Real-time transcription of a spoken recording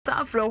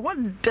afro what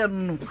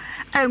no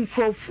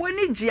enkrofo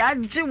ni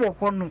giage wo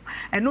ho no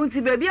eno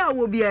nti baby a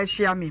wo bi a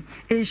hia me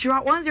ensure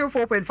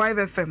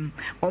 104.5 FM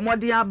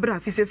omodi abra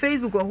fi se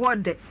Facebook ho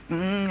de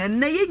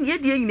na ye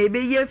die nyina be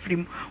ye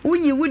afrim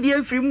unyi wudi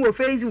afrim wo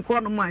Facebook ho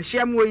no ma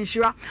hia me wo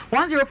ensure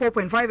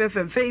 104.5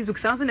 FM Facebook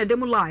sounds in a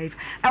demo live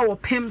our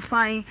Pim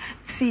Sign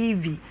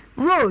TV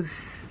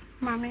Rose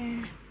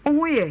mame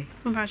oho ye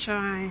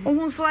mbachai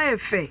oho so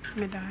ayefe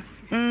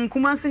medasi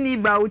kumasi ni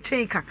ba o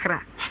chain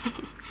kakra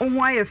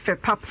oho ayefe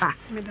papa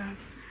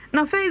medasi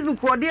na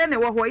Facebook wo de na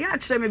wo ho ya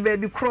kire me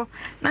baby kro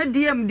na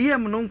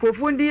DM no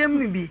nkrofo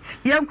DM bi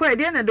ye nkwa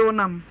de na de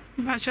wonam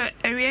mbacha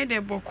ewie de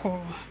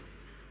boko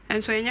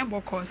enso enya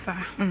boko sa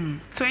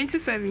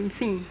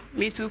 2017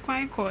 me to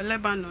kwan ko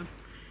Lebanon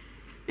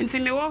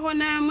nti me wo ho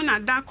na mu na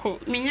dako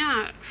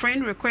menya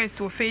friend request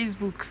for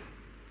Facebook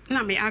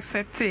na me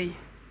accept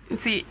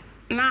nti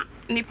na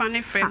nipa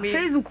ne frɛ me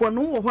Facebook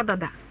no wo ho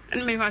dada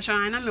me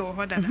fashion na me wo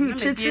ho dada na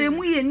me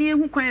mu ye ni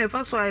ehu kwan e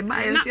fa so ai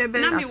ba ye so e be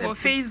na me wo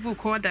Facebook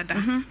ho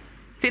dada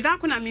ti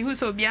dako na me hu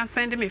so bia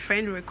send me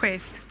friend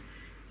request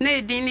na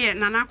edin ne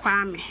nana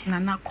kwa me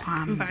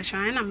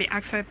fashion na me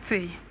accept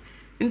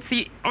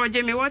nti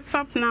oje me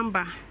WhatsApp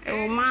number e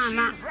o ma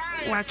na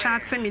wa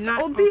chat me na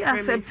obi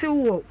accept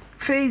wo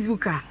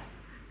Facebook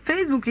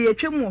ye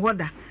twem wo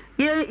hoda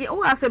ye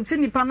o accept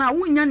nipa na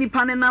wo nya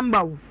nipa ne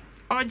number wo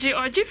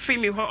oji free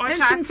me ho o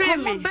chat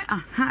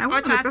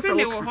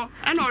me wo ho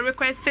and o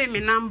request me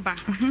number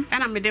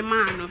and am the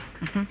man no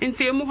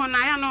nti emu ho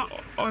na ya no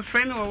o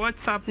free me wo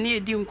WhatsApp na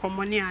edi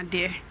nkomo ne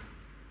ade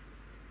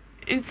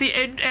nti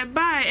e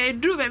ba e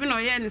dru be na o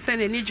ye ne se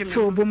na ni jime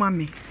tobo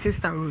mami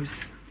sister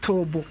Rose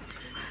tobo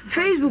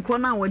Facebook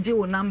ona woje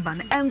wo number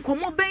na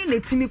enkomo ben na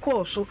timi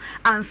call so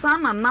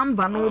ansa na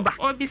number no ba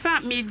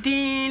obisa me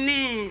din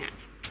ne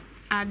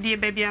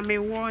ade baby am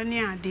wo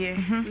ne ade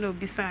no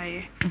obisa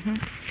ye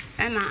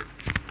ena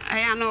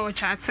aya no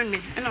chat me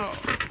ena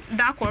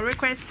da ko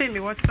request me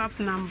WhatsApp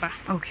number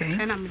okay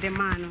ena me the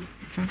man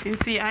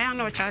nti aya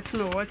no chat me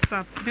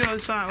WhatsApp bi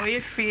also a oye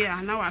free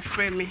na wa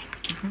free me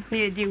na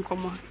edi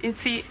nkomo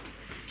nti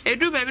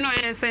edu baby no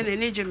ye say na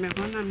ni jime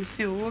ho na me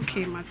si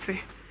okay mate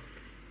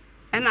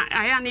ena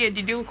aya na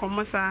edidi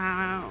nkomo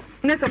sa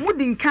na se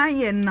mudi nkan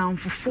ye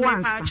namfofo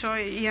ansa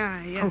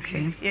yeah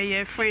okay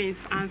yeah friends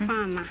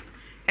ansa na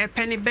e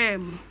penny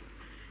bam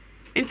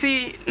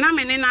nti na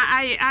me na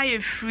I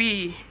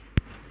free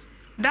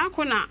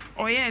dako na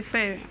oye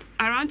say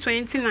around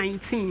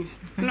 2019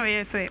 no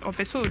oye say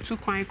opeso otu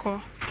kwan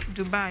ko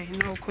Dubai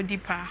na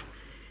okodipa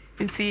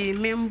nti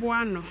membo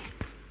ano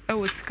e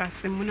wo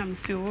sikasemu na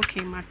msi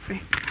okay mate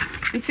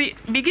nti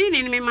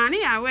beginning me mane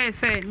ya we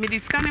say me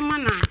diskane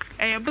mana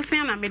e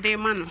busia na me de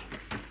ma no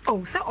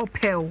oh say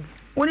opel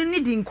woni ni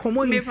di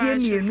nkomo ifie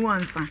mienu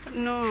ansa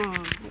no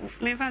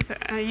me fa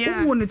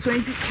yeah woni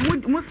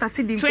 20 mo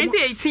started di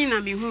 2018 na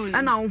me hu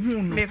ana hu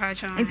no me fa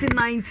cha nti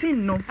 19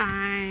 no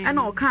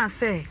ana o kan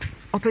say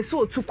opeso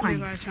otu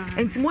kwan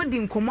nti mo di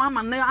nkomo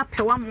ama na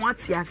apewa mo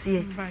ate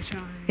ase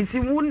nti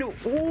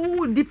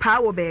wo di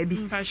power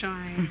baby fa cha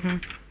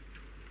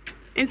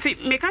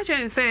nti me ka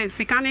chen say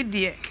sikane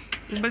de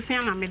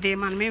busia na me de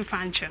man me fa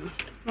nchen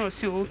no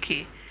si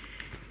okay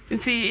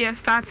nti yeah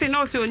starting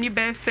also only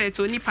birth set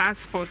only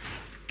passport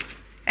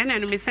and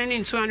then me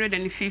sending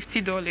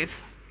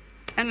 $250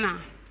 and now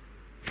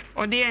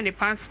or dey any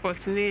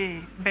passport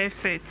ne birth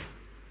set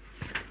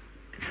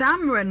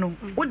samre no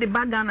what the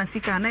bag na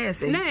sika na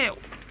yes na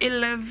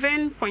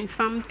 11 point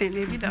something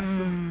e did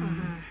so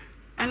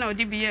and or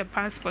dey be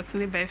passport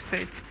ne birth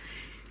set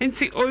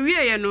nti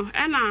owie ye no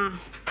and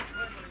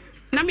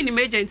na me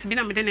ni agent bi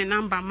na me de ne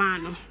number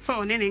man no so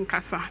one ne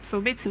nkasa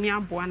so betimi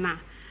aboa na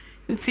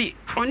nti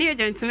oni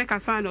agent ne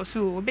kasa no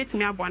so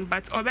obetimi abon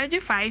but obeji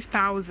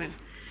 5,000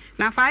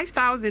 na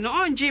 5,000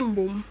 on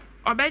jimbom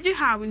obeji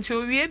have nti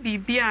owie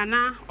bibia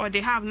na or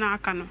they have na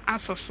aka no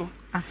asoso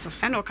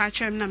and o ka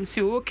chem na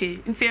msi okay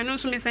nti eno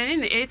so me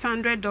send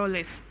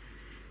 $800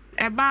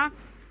 eba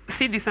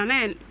cedis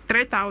na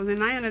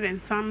 3,900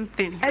 and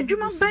something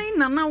adwuma ban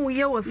na wo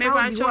ye wo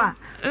Saudi wa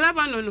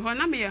Lebanon ho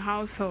na me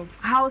house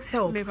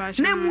help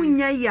na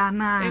munya ya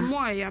na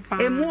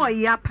emu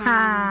oya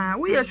pa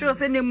wo ye sure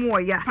say na emu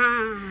oya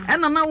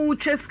ena na wo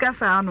cheska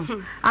sa no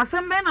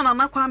asem ben na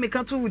na kwa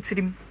meka to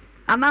wutirim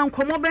ana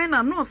nkomo ben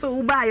na no so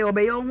wo ba ye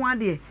obeye ho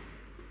ade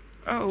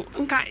oh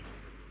nka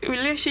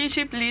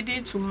relationship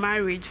leading to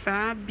marriage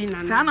sa bi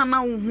na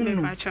na wo hu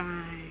no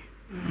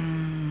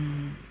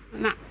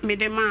na me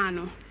de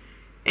mano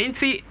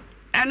enti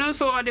eno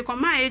so o de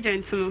come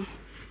agent no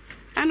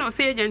and o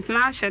say agent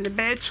na share the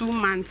be 2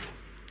 months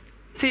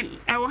ti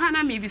e wo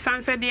hana me bi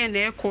sanse de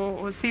na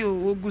ekọ o say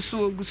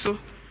oguso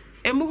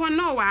emu ho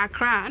no wa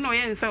akra na o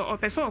ye nse o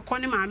pese o kọ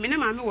ne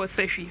maame wo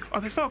sahwi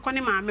o pese o kọ ne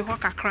maame ho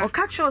kakra o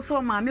ka kire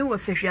so maame wo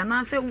sahwi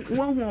na say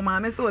wo hu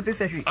maame so o te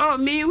sahwi oh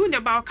me hu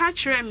de ba o ka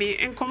kire me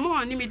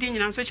enkomo ni me di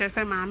nyina so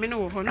chese maame no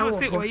wo ho na o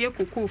say o ye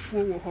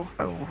kokofuo wo ho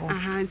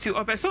aha nti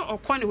o pese o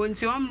kọ ne ho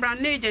nti o mbra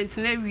na agent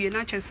na wie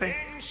na chese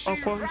o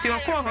kọ nti o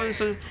kọ ho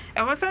nso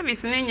e wo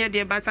service na nye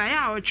de but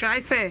aya o try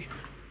say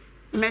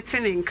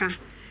metin nka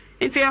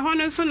nti ehɔ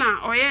no so na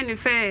ɔyɛ ne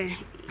sɛ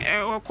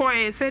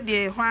ɔkɔɛ sɛ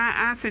deɛ hɔ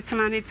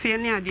asetena ne tie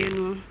ne ade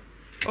no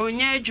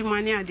onye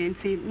adwuma ne ade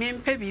nti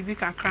mempe bibi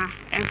kakra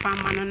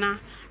emfa ma no na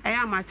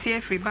ɛyɛ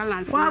amatie free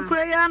balance wa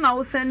kura ya na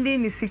wo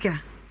sending ni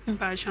sika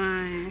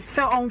mpachan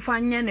sɛ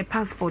ɔmfa nyɛ ne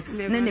passport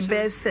ne ne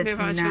birth cert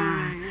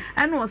na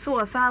ɛna ɔse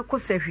wɔsa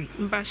akɔsɛhwi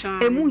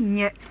mpachan emu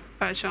nyɛ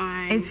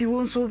mpachan enti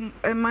wo nso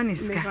ma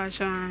sika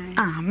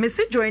mpachan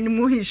message join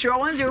mu Insure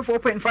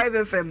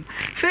 104.5 FM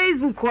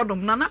Facebook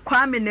hodom na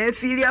kwame na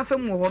afiri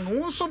afem wo no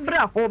wo nso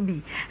bra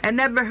hobby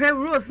ene behwe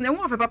Rose ne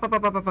ho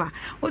papa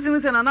wotimi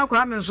se na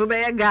kwame nso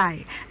be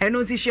guy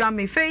eno ti share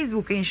me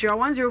Facebook Insure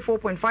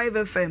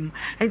 104.5 FM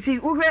enti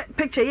wo hwe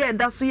picture ye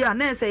da so ya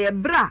na ese ye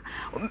bra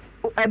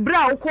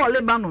ebra wo call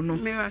Lebanon no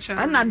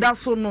na da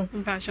so no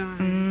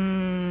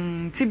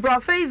ti bra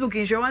Facebook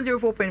Insure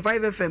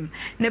 104.5 FM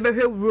ne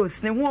behwe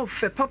Rose ne ho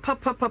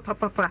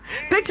papa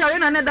picture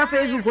na da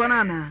Facebook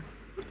wana na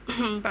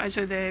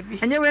Bajo debi.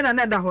 Enye we na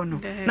neda ho no.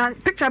 Na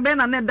picture be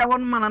na neda ho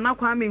no mana na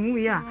kwa me hu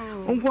ya.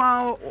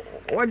 Nkwa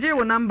oje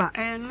wo number.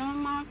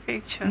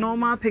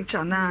 Normal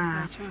picture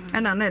na.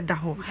 Na neda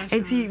ho.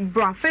 Enti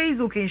bra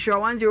Facebook Insure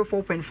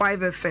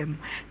 104.5 FM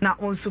na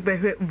onso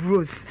be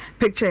Rose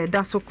picture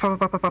da so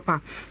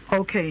papa.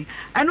 Okay.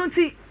 Eno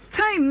ti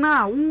time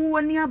na wo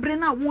ani abre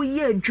na wo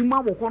ye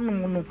adwuma wo ho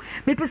no no.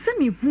 Me pese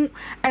me hu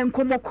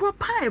enkomokro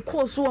pa e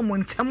course wo mo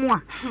ntem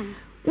a.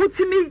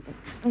 Utimi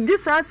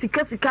disa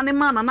sika ne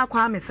ma na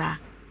kwa amesa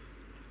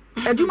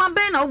adwuma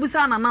ben na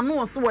obusa na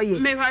no so ye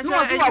no so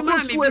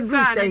akosua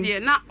du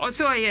na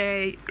also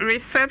ye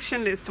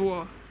receptionist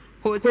wo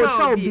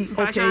hotel bi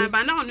okay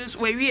ba na onu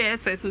we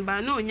ss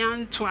ba na onya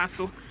nto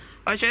aso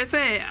o che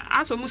say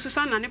aso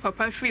mususa na ne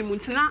papa free mu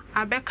ntina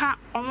abeka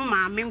omo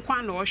maame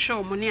nkwa na o hwe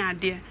omo ne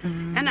ade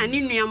e na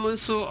ne nua mo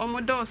nso omo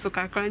doso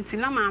kakra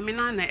ntina maame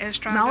na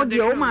extra na o de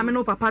o maame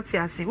no papa ti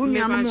ase wo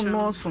nua no mo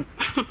no so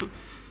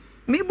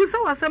mi busa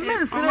wasa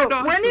mensro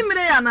wani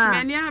mire ya na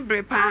mani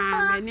abre pa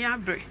mani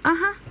abre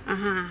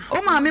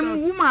o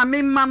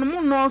maame manu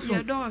mu no so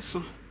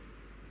yedoso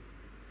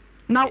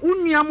na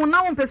unua mu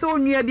na wo pese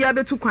onua bia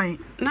betu kwan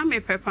na me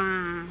pepa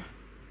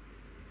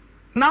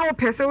na wo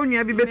pese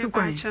onua bi betu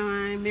kwan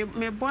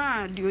me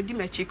boa de odi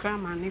machikra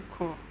mane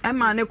ko e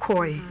mane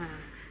ko e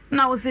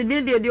na wo se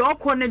de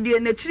okọ ne de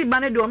na chiri ba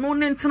ne de ono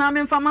ne ntena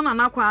me mfa mana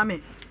na kwa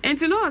ame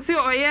enti no see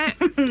oye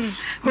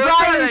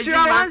Insure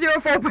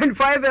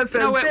 104.5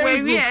 FM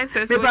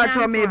Facebook me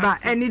patro me ba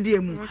eni die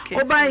mu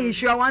oba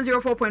Insure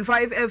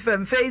 104.5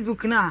 FM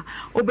Facebook na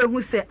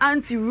obehu se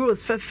anti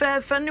Rose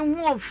fe ne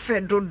ho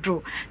fe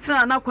dodo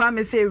tina na kwa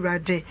me se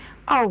urade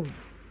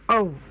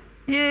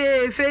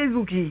yeah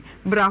Facebook yi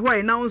bra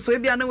hoy na nso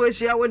ebia na we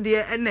hia wo de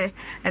ene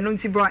eno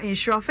nti bra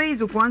Insure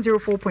Facebook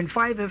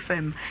 104.5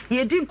 FM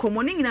ye di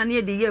nkomo ni nyina na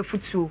ye de ye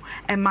futuo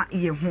ema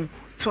ye ho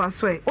to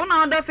aso e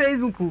ona oda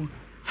Facebook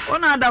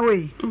ona ada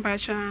we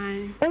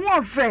mpachan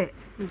omo fe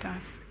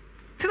das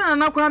tina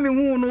na kwa me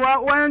hu no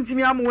wa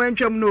ntimi am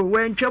wantwam no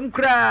wantwam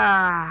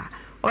kra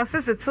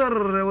osese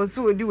tir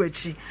wosu odi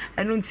wachi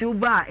eno nti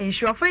uba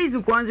Insure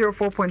Facebook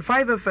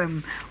 104.5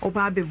 FM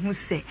oba be hu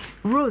se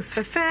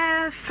Rose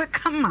fe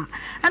kama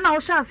ana wo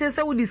sha ase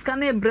se wo diska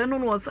na ebre no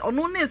no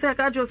ono na ese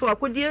ka jo so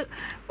akodu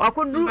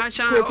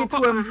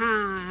kokituam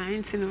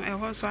enti no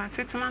eho so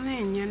asetena na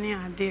enye ne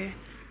ade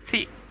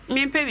ti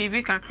me pay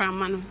bibi kakra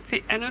ma no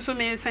ti eno so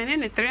me send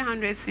in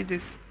 300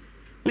 cedis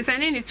me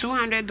send in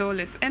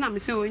 $200 and am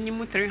say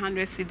onyimu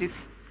 300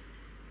 cedis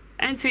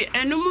enti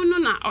eno mu no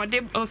na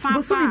ode osan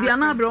boso bibia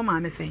na abre o ma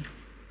me say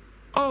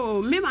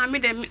oh me ma me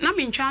dem na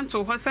me ntwa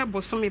nto ho se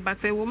boso me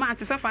but e wo ma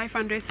ati say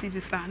 500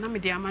 cedis na me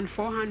dey man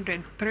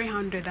 400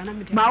 300 na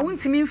me dey ba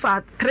wuntimi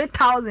mfa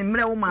 3000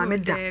 mre wo ma me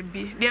da de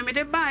me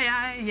dey ba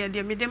ya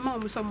de me dey ma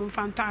o so mo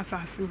mfa nto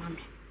asase ma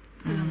me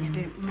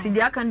ti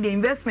dia kan the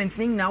investment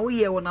ning na wo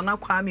ye wo na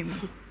kwa me mu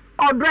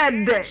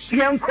odred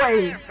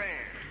yenkwai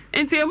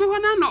enti emu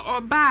hona no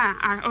oba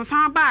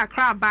osan ba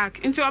akra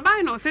back enti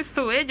oba no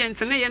sister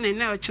agent ne ye ne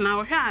na ochina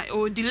wo hwa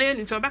o delay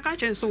enti oba ka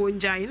chen so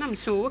wonjai na me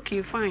so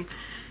okay fine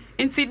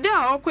enti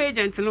da okwa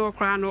agent no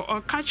okra no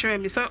o ka kire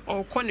me so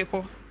okọ ne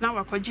ko na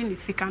wakoji ni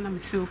sika na me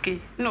so okay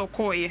na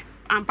okọ ye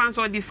ampan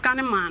so di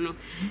scan man no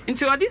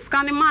enti o di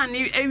scan man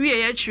ni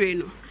ewie ye kire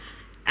no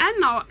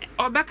and now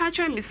obeka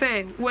kire me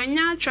say when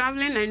you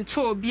traveling and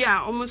to bi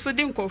a omuso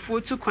di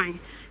nkofo tu kwan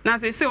na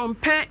say on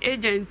per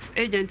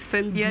agent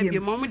sambia bi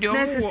mom de o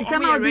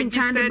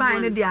registered by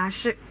no de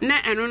ahye na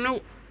eno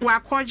no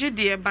wakoji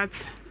de but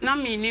na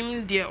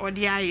minim de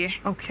odi aye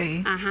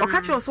okay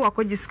oka kire so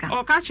wakoji ska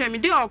oka kire me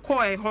de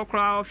okọ e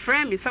hokra o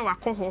friend me say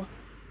wakoho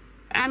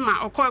Emma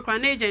okọ kra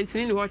na agent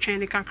ni ho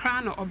twen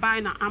kakra na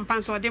obai na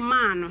ampan so de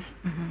man no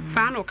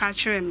sa na oka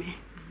kire me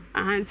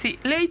anti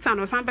later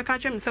no san beka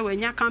chem say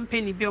wenya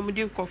company bi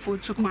omudi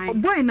nkofo tu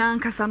kwan boy na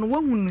nkasa no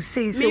wahunu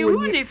say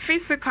wenya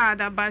physical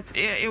that but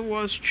it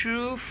was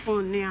true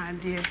for ne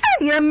ade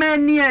ye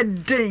mani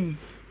eden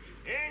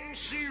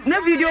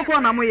na video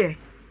call na mo ye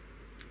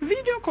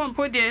video call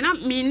po de na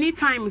many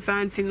times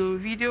anti no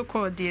video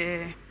call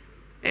de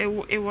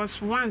It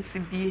was once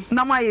be.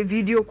 Na my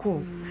video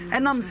call.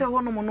 And I'm saying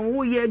one no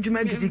wo ye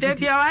adwuma gidi.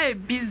 Dey I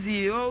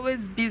busy,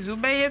 always busy.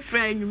 Be your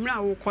friend you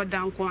na wo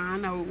kodan ko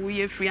na wo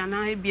ye free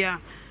na bia.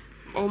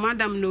 O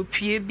madam no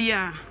pie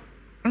bia.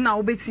 Na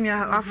obetimi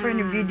a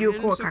friend video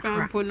call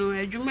kakra. No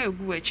adwuma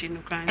egu achi no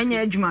kan.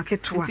 Enya adwuma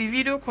ketwa. Ti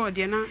video call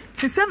de na.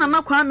 Ti se na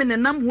nakwa me ne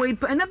nam ho yi.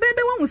 Na be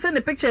de won se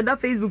ne picture da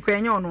Facebook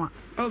enya ono a.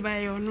 O ba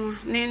ye ono.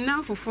 Ne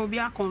nam fofo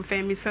bia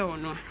confirm se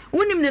ono.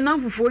 Wonim ne nam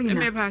fofo yi na.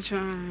 Me ba cha.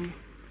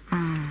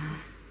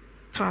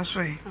 To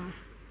aswe.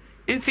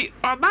 Nti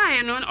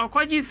obaye no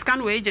okoji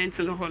scan agent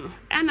no ho no.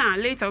 E na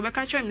later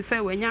obeka try me say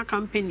wanya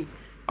company.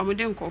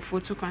 Omode nkofo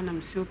to kwa na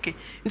msi okay.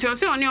 Nti o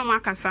se oni o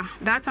makasa.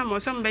 That time o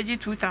se mbeji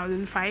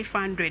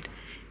 2500.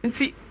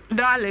 Nti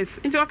dollars.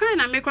 Nti o kan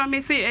na me kwa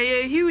me say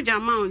a huge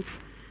amount.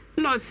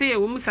 No say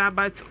wo musa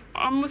but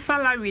almost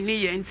salary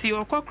ni ye nti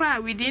okokra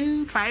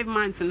within 5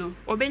 months no.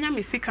 Obenya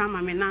me sika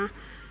ma me na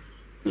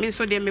me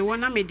so de me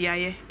wona me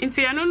dia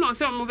nti eno no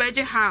so mo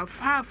beje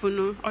half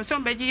no or so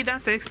beje either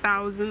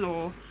 6,000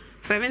 or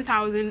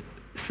 7,000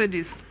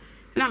 cedis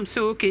na am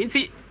so okay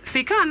nti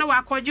sika na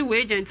wa kwaji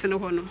we agent no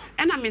ho no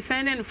na me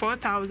sending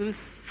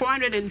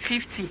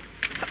 4,450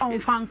 so on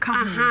fan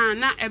kan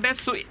na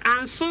ebeso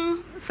anso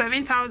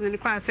 7,000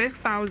 kwa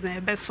 6,000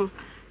 ebeso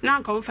na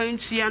nka on fan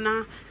tua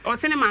na o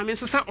se ne ma me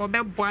so se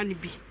obeboa ne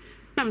bi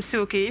na am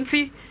so okay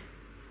nti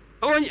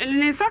o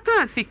ni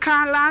saka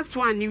sika last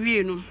one ni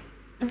wie no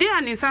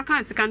dia ni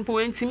saka sika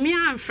npo ntimi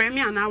amfrɛ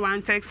me ana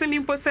wan text me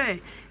mpo sɛ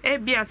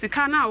bia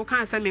sika na wo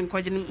kan sɛ me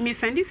nkɔgye me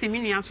sendi si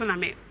minua so na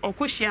me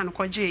ɔkɔhyia no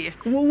kɔgye ye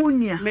wo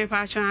wonua me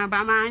pa cha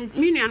ba ma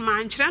minua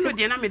ma nkyerɛ no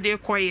de na me de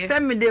kɔye sɛ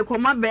me de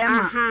kɔma bɛ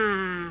ma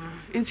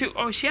nti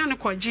ɔhyia no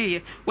kɔgye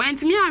ye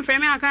wantimi amfrɛ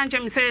me aka nkyɛ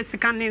me sɛ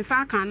sika ne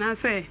saka na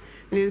sɛ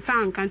ne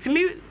nsanka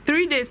ntimi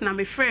 3 days na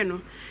me frɛ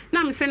no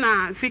na me se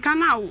na sika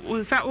na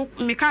unsa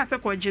me ka se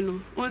kɔgye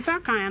no unsa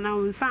kan ya na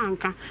unsa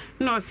anka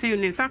na ɔsi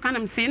ne saka na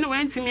me se na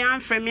wantimi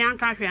amfrɛ me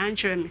anka hwɛ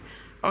ankyerɛ me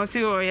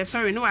ɔsi oh yeah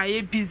sorry no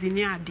aye busy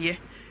ni ade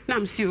na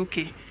me se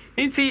okay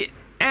nti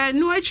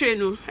no akyire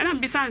no na me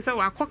bisa nse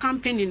wakɔ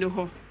company no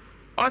ho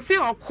ɔsi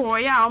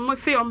ɔkɔ ya ɔmo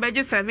se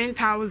ɔmbɛgye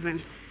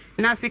 7,000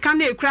 na sika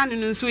na ekura no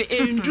nso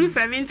endru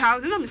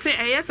 7,000 na me say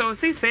yes or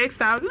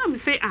 6,000 na me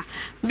say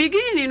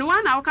beginning no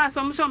one na oka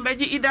so mo so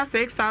beji either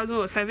 6,000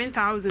 or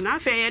 7,000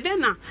 afa ye den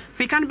na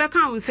sika no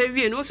beka won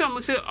save no so mo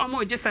say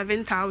omo je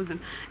 7,000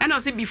 and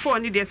also before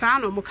ni dey sa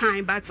no mo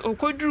kan but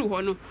okodru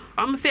ho no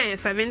omo say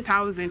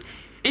 7,000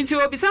 nti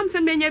obi sam se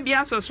menye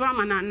bia so so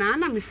ama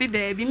na me see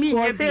there bi mi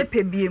nye bi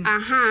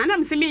na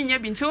me see mi nye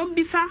bi nti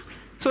obi sa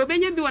so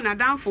obenye bi wona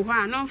danfo ho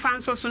a no mfa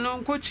nso so no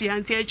nkotua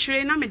nti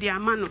akire na me dey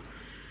ama no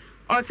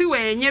osi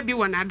we nye bi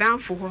wona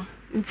danfo ho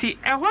nti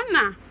eho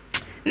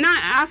na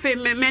afa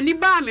mani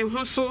ba me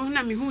ho so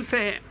na me hu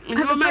se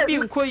no ma bi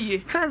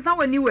nkoyie first na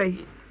wani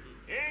we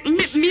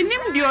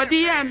minim bi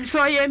odi am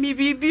so ye mi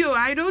bibio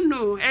I don't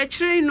know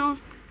akire no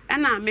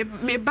na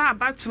me ba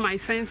back to my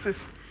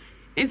senses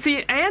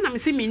nti na me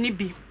se mini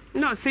bi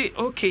no say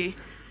okay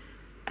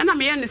na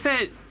me ye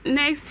say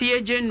next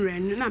year January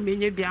na me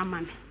nye bi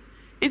ama no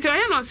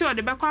nti no say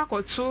odi bekọ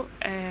akoto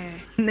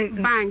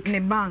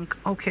bank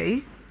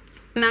okay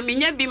na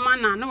minya bi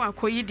mana na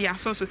wakoyi di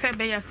asoso se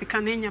be ya sika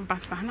na nya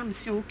basa na me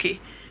say okay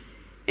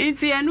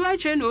nti enu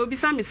ache na obi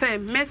sa me say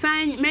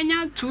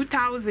menya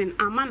 2,000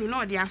 amano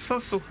na odi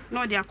asoso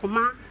na odi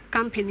akoma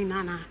company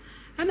na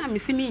me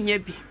si mi nya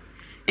bi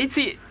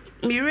nti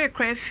mi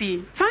rekra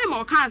fi time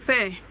o kan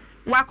say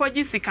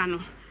wakoji sika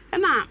no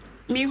na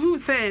mi hu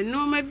say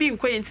no ma bi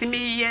nkoye nti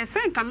mi ye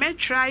say nka me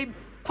try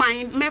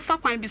kwan me fa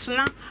kwan bi so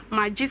na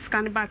ma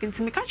scan back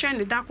nti mi ka chere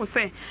ne da ko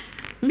say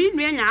me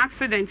nuanya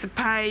accident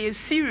pa e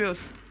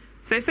serious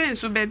say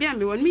nso baby am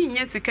won me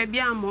nya sika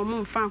bia am o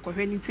mo mfa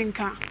akohwe ni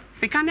tinka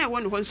sika na e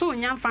won ho so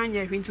onya mfa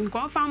anya hwe nti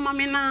nko fa ma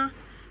me na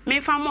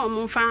me fa ma o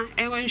mo mfa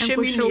e won hwe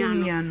me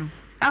nua no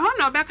aho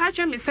na obeka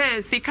che me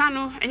say sika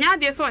no enya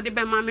de so de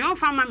be ma me o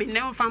fa ma me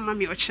na o fa ma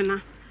me o china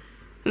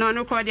no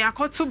no ko de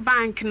akoto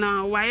bank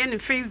na waye ne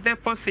fixed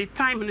deposit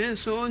time no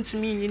nso on to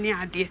me ni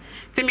ade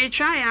ti me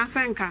try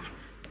asenka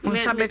on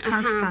sabe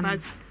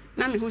kastan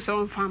na me hu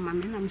so on fa ma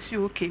me na me si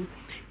okay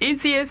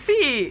inti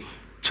esi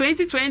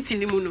 2020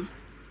 ni mu no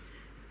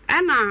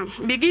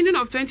and beginning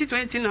of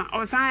 2020 na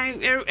osan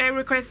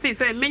request say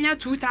menya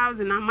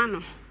 2,000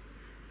 amano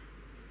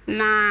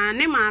na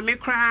ne ma me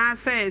kra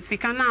say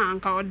sika na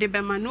anka ode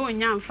be ma no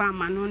nya mfa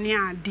amano ne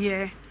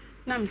ade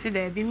na me si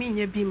da bi me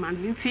nya bi ma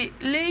nti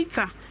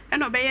later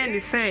and obeye ni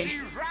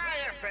say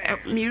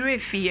mi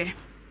refie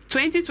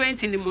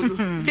 2020 ni mu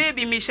no dey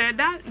bi me share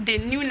that the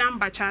new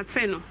number chat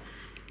no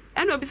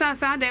and obisa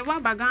say da wa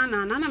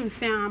bagana na me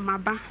say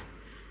amaba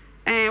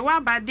wa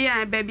bade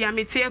a baby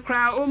ametie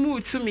kra omu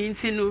utumi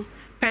nti no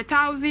per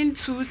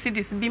 1,002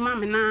 cedis bi ma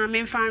me na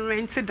me fan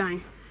rent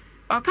dan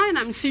o kan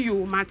na me see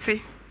you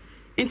mate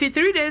nti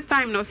 3 days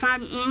time no sa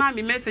ma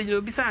me message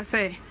no bisa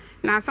say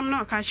na asam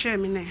na o ka share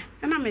me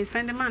na me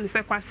send man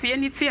say kwase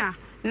ani ti a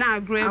na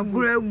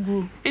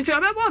agregu nti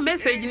obebo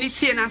message ni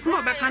tie na asam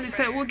obeka ni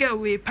say wo get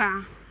we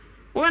pa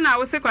when I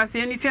was say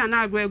kwasi anything and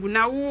agwegu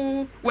na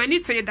wo when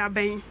it say that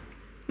ben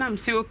na am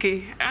say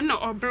okay and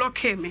or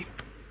block me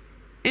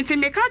nti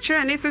me ka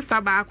kire ne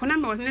sister ba ko na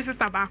me ne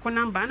sister ba ko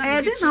number na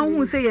e dey na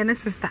wo say ye ne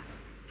sister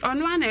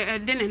ono an e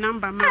dey ne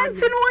number ma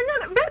nti no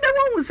wonya be dey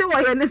wo say wo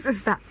ye ne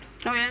sister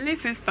oh ye ne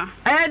sister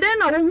e dey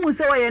na wo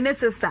say wo ye ne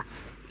sister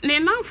ne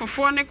nan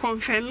fofo ne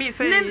confirm me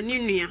say ye ni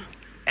nua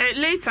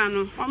later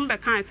no on be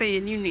kan say ye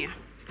ni nua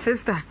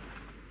sister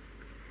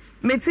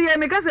me ti ye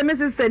me ka say me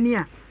sister ni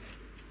a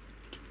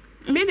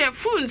me the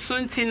phone so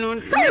nti no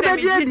say be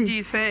jadi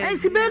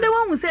nti be dey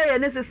wo say ye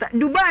ne sister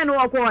Dubai no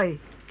wakoi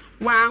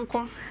wa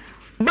anko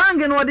bang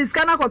no the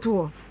scanner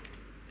koto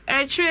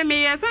actually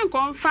me yes and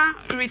confirm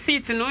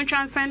receipt no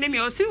transcend me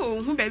o si o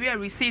hu baby a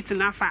receipt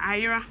na fa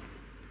ayra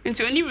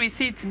nti only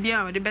receipt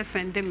bia o de be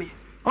send me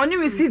only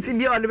receipt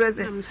bia o de be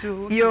send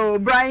yo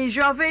Brian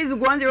your Facebook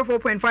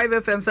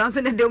 104.5 FM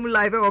Samson and dem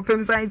live or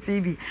Pem Sign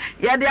TV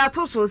ya de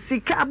atoso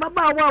sika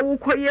baba wa wo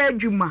koye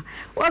adwuma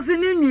o se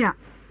ni nua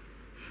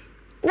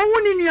wo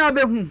ni nua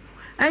be hu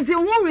enti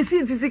wo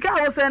receipt sika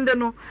wo send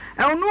no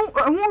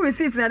wo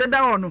receipt na deda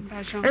ho no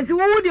enti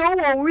wo de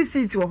wo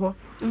receipt wo ho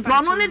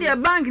ma no ne de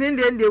bank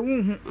ne de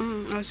wu hu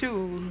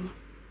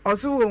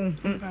osu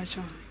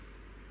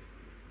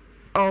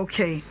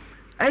okay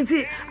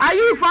enti are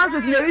you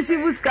Francis na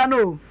receive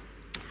scan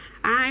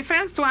I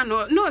first one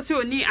no see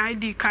oni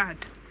ID card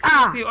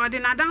see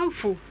ordinary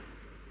downfo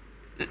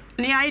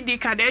ni ID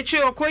card e che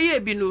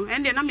okoye bi no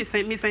ende na me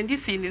send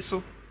this in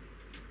so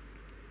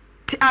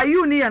are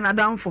you ni na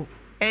downfo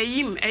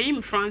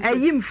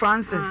Ayim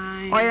Francis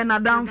oya na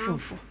downfo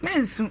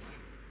mensu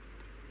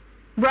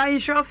Brian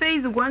Shaw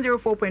Facebook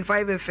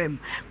 104.5 FM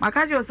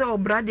maka je say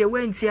obra de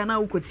wantia na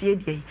ukotie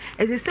die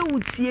ese se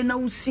wutie na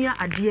usua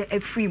ade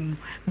afrim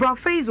bra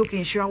Facebook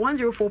in Shaw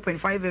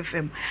 104.5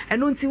 FM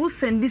eno nti wo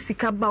send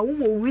sika ba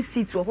wo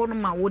receipt wo no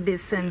ma wo de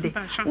send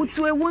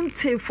wutu e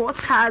wonte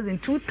 4,000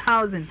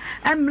 2,000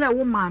 emle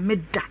wo ma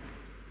meda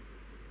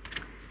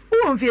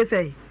wo mfie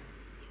say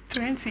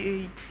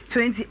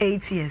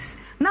 28 years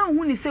now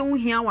who ni say wo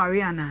hia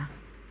ware ana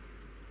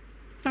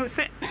no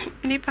say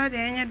nipa de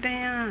enya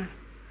dan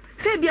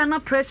say bia na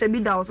pressure bi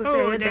da also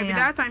say dan ya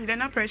that time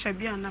na pressure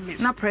bi ana me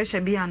na pressure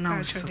bi ana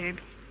also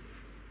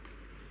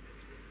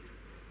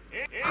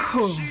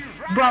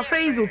bro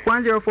Facebook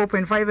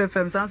 104.5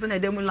 FM Samson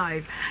Edemu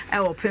live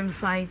our Pem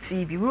Sign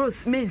TV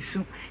Rose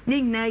Mensu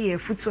ni na ye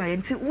futu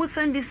ayenti wo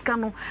send this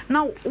cano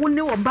na wo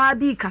ne oba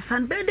bi kasa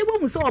be de bo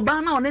mu so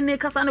oba na one ne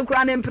kasa ne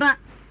kura ne mpra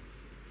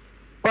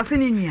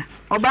osini nua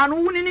oba no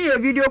wo ne ye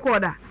video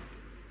recorder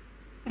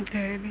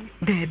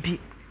Debi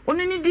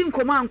oni ni di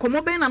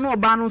nkomo be na no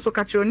oba no so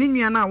ka kire oni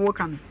nua na wo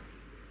ka no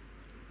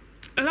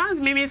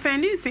last me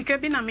send sika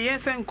bi na me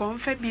yes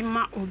nkonfa bi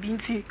ma obi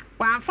nti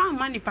wa fa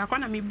ma nipa kwa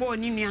na me bo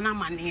oni nua na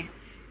mane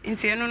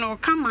nti eno no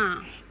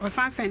kama o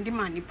san send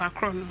ma nipa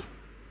kro no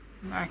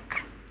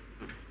like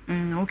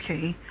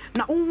okay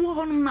na wo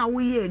ho no na wo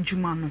ye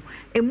adwuma no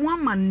emu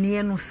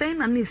amane no sei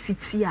na na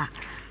siti a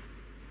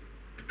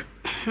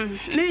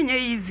na nye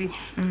easy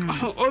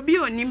obi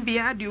onim bi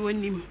ade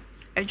onim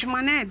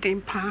adwuma na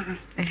eden pa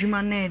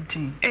adwuma na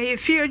eden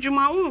fi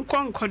adwuma wo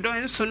nkonkodo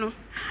enso no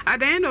at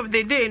the end of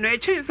the day no e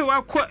chance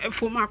wa ko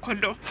efom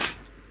akodo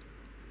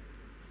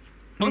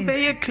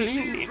obeye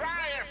clean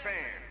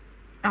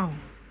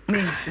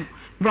Mason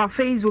bra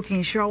Facebook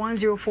in Shaw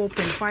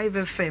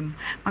 104.5 FM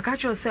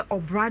makacho say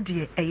obra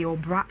de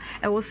obra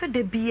e wo se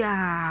de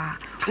bia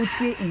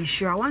utie in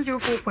Shaw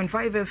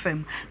 104.5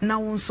 FM na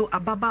wonso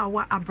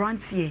ababawa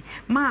abrantie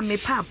ma me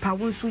papa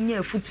wonso nya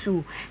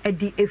afutu e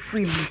di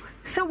efrim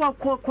se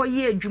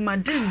wakoye adwuma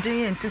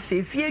denden ente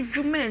se fie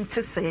adwuma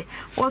ente se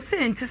wo se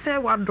ente se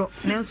wado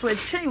nanso e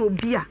chen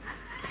obi a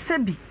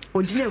sebi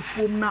ogina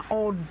afuom na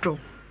odo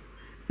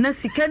na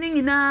sikani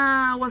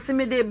nyina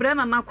wasemede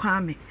brana na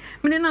kwame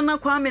mene na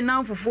kwame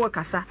na mfofo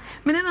kasa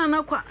mene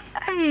na kwa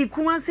ai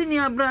kuma sini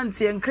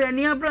abrantie nkra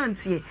ni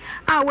abrantie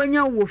a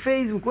wanya wo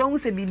Facebook wa hu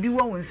se bibi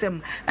wo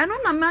wonsem eno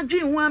na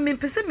madwen hu ame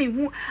pese me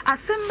hu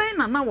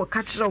asemben na wo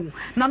ka kire wo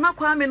na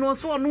kwame no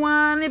so ono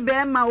ane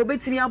be ma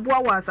obetimi aboa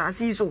wo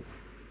asase so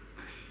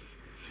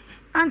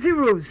Auntie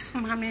Rose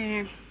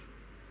mame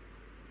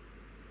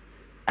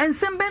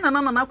ensemben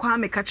na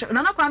kwame ka kire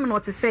na kwame no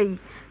te sei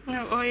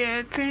oh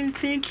yeah,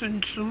 tintin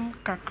tuntum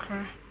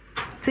kakra.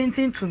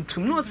 Tintin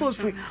tuntum. No so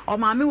free. O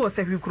maami wo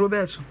se hwikro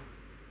be so.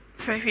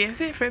 Se hwie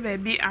se free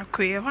baby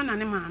akoye ho na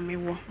ne maami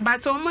wo.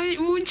 But o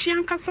mu nchi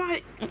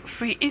ankasa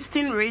free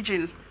Eastern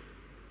region.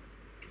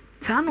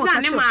 Tan wo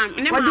ka che.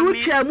 Wo de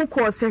utwa mu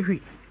ko se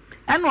hwi.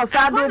 E no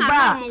sa do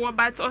ba.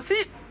 But o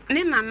se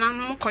ne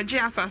nanan mu koje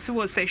asase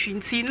wo se hwi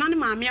nti na ne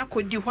maami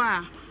akodi ho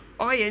a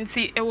o ye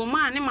nti e wo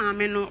ma ne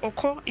maami no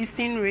okọ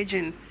Eastern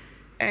region.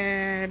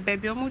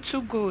 Baby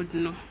omutu gold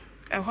no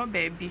ho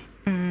baby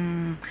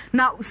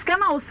now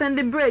scanner will send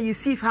the bread you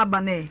see if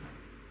habane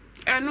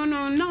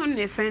no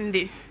ne send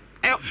it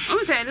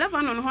o say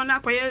Lebanon ho na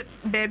koye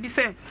baby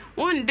say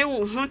won de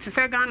wo ho te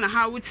say Ghana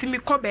ha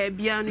wutimi ko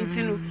baby an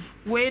ti no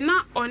we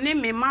na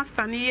one me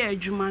master ne ye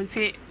adwuma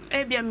nti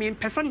e bia me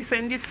pesa me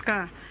send this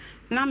car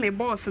na me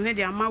boss ne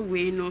de ama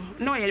we no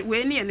no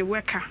we ne the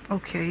worker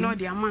okay no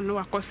de ama no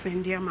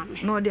akosend de ama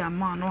me no de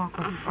ama no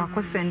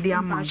akosend de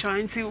ama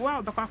nti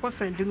wa be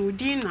akosend no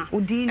udina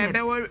e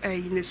be wo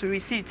ne so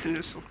receipt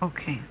no so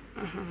okay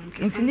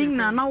nti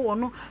nigna na wo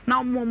no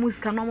na mo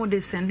musika no mo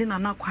de send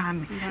na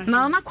kwame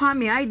na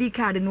kwame ID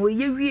card no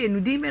ye wie no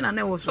di me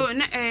na wo so oh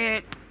na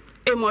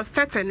emo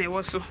starter ne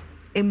wo so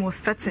emo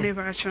starter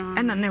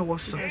ena na wo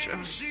so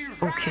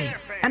okay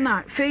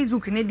ena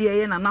Facebook ne de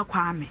ye na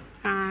kwame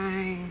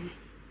ai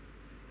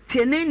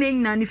tiene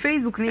na ni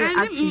Facebook ne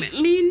active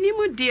me ni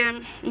mo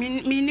DM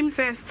me nim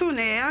say still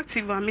na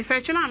active me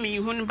search na me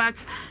hu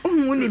but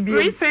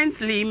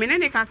recently me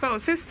ne ka so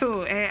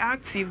still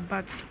active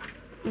but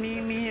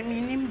me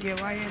nim de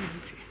wire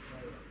nti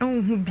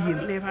hu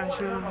biem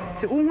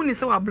ti hu ni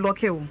se wa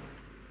block e wo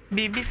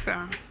bibi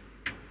sa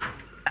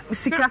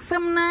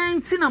sikasem na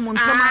nti na mo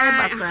ntoma e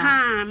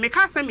basa me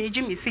ka say me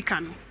gi me sika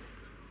no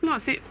no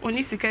say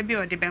oni sika bi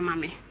o de be ma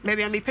me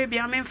bia me pe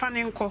bia me mfa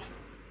ne nko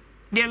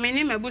de me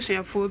ni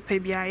mabusuafo pe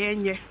bia ye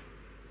nye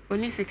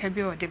oni sika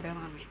bi o de be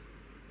ma me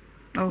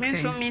okay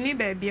me so me ni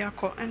ba bia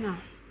ko na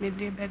me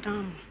de be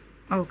dam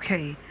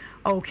okay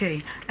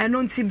and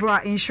on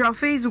Tibra insure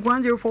Facebook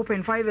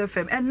 104.5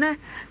 FM and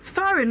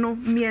story no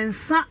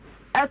miensa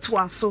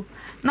etwa so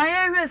na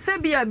ye hwe se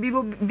bia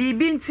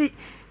bibi nti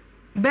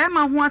be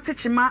ma ho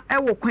atechima e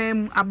wo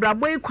kwan mu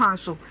abrabo ikwan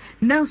so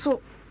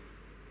nanso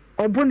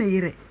obo na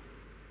yire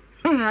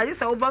I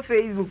just over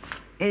Facebook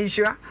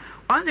insure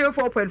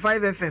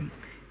 104.5 FM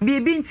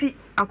bibi nti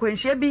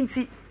akwanhia bi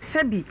nti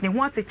sebi ne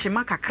ho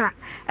atechima kakra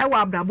e wo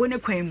abrabo ne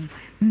kwan mu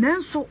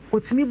nanso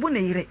otimi bo na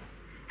yire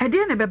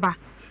ede ne beba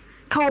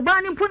ka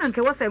oba ni mpona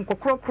nke wose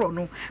nkokrokro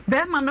no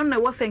be ma no na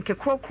wose nke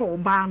krokro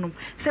oba no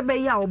se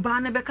be ya oba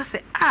ne be ka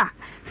se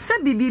se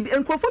bibi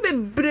enkrofo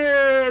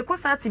bebre ko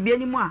sa ti bi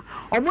animu a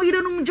omo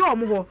yire no mje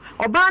omo ho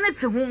oba ne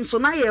te ho so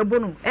na ye ebo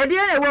no e de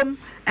na ewom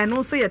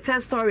eno so ye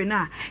tell story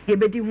na ye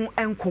bedi ho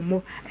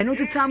enkomo eno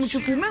titam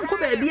chupu menko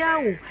ba bia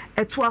wo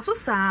eto aso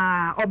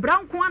saa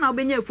obranko na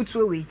obenya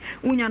afutuo we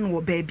unya no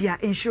wo ba bia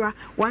insure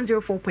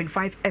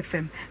 104.5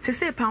 FM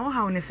se pa wo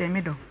ha ne se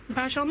me do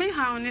ba sho me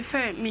ha ne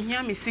se me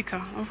hia me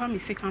sika ofa me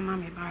sika ma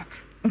me back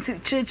nti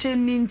cheche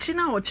ni nchi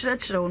na wo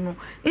kyerɛkyerɛ no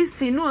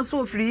isti no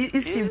so ofiri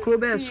isti kro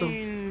be so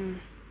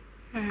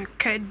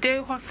kede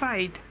ho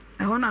side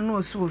e ho na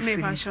no so ofiri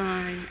me ba sho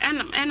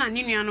ena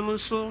ni nuanom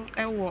so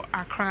e wo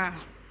Accra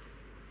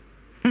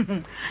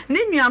ni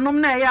nuanom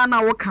na ya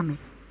na wo ka no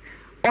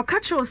o ka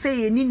kyerɛ se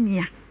ye ni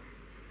nua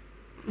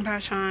ba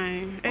sho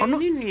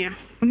ni nua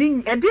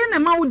ni e de na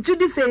ma wo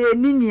gidi se ye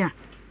ni nua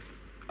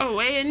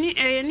oh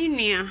ni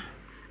nua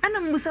ana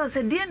musa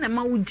se de na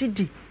ma wo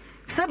gidi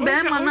se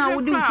be ma na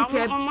wo di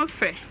usike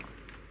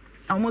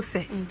almost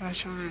say ba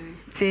sho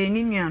te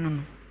ni nua no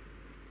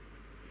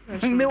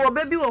me wo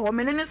ba bi wo ho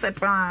me ne se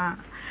pa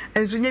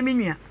enso nya mi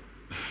nua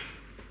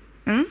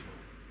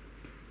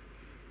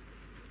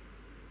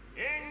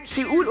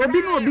si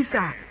obi no obi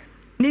sa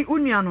ni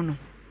unua no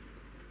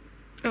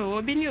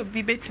obi ni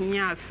obi betimi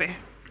ase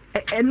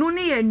eno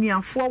ne ya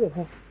nuafo wo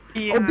ho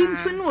obi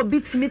nso ne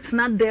obi timi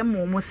tena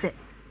dem mo se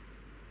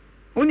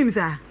onim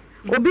sa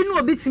obi no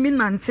obi timi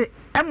nante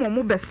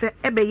mo bese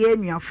ebe ye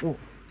nuafo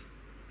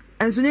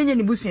enso nyenye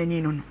ni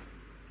busuani no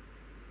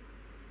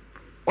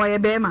oye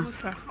be ma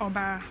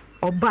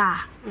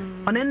oba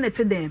one ne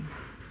te dem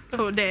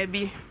there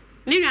be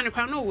ni nua ne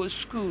kwa no wo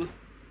school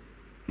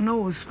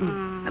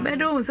ebe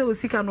do se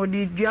osika no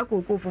di dua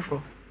kokoko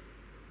foforo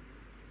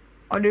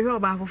ode hwe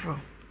oba foforo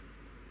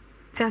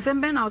ti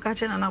asembe na oka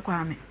che na kwa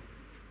ame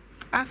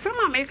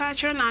asema me ka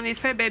che na ne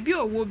se be bi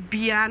owo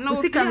bia na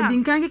osika no di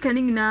nkan keka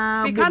ni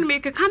nyina bo sika me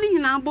keka ni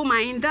nyina bo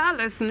my in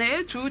dollars na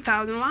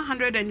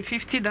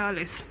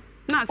 $2,150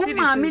 na see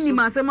ma minimum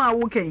asema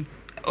awo ken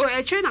o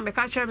e che na me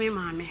ka che me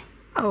maame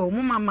oh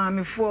mo mama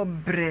me fo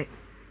bre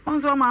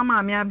onso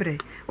mama me abre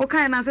o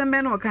kan na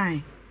asembe na o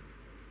kan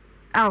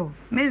aw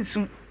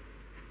mensu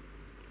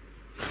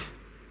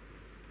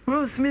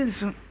Rose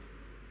mensu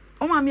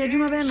o ma me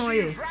adwuma be no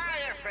ye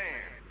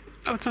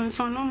o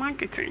tonton no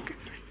marketing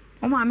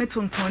o ma me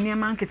tonton ne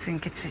marketing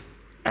kete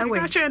ewe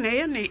ka che na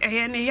ye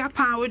ne ya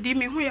pa odi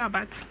me hu ya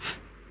bat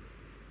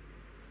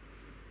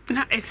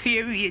na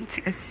esiewie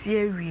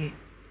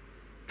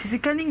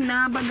tisika ni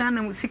na baga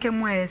na sika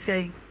mu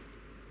ayesai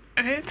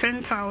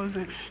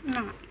 10,000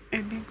 na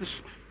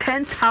ebigusu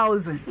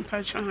 10,000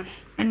 pacha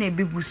and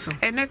ebigusu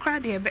ene kra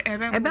de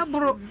ebe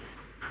bro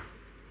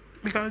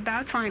because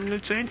that time no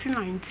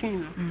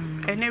 2019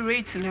 ene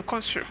rate na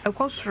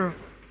ekosro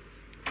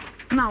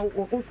na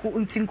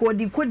ntinko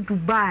di ko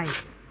Dubai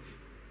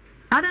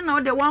ada na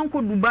de wan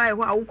ko Dubai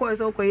ho awuko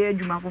so ko ye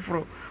adwuma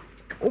foforo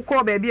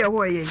ukọ ba bia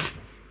ho ye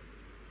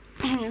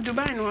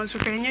Dubai no so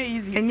ka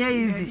easy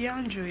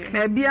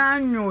na bia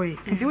anyoe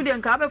nti wo de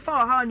nka abefa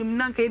o ha nim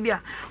na nka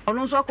bia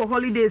ono so akọ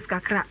holidays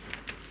kakra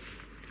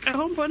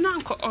hombo na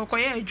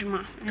okoye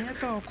adwuma enye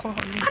so okọ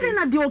holidays ada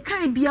na de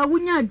okan bia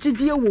wonya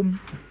agidie wom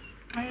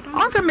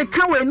on se me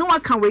ka we no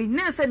aka we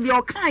na se de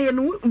okan ye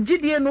no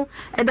gidie no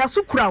eda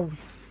so kura wo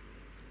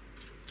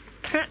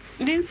se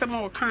din some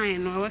o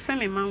kan no, was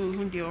me ma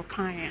hu de o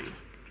kan.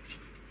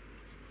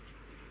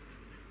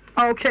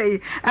 Okay,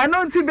 I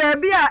know to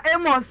baby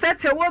Amos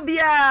tete wo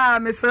bia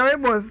Mr.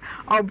 Amos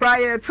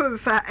obraye to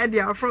sa e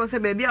dia fro say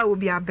baby a wo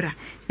bia bra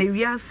na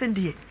wiase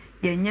de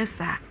ye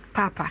nyesa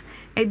papa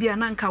e bia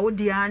na nka wo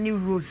dia ni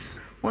rose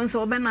wonse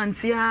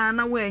obenante a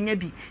na wo enya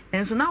bi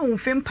enso na wo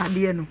mfe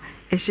mpade no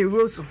e hye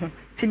rose ho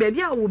ti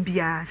baby a wo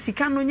bia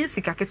sika no nye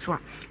sika keto a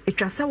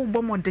etwa se wo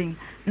bomoden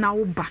na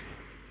wo ba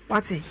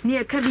wate ni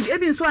e ka bi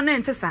ebi nso na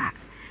ente sa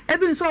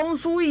ebi nso wo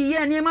nso wo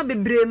yiye na ma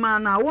bebre ma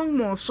na wo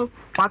mo so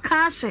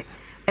waka hye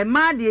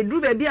Emma de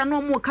du baby a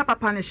no mo ka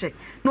papa ne hye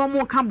no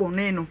mo ka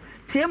bone no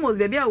tie mo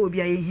baby a wo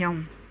bia ye hia ho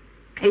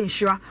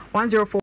ensure 104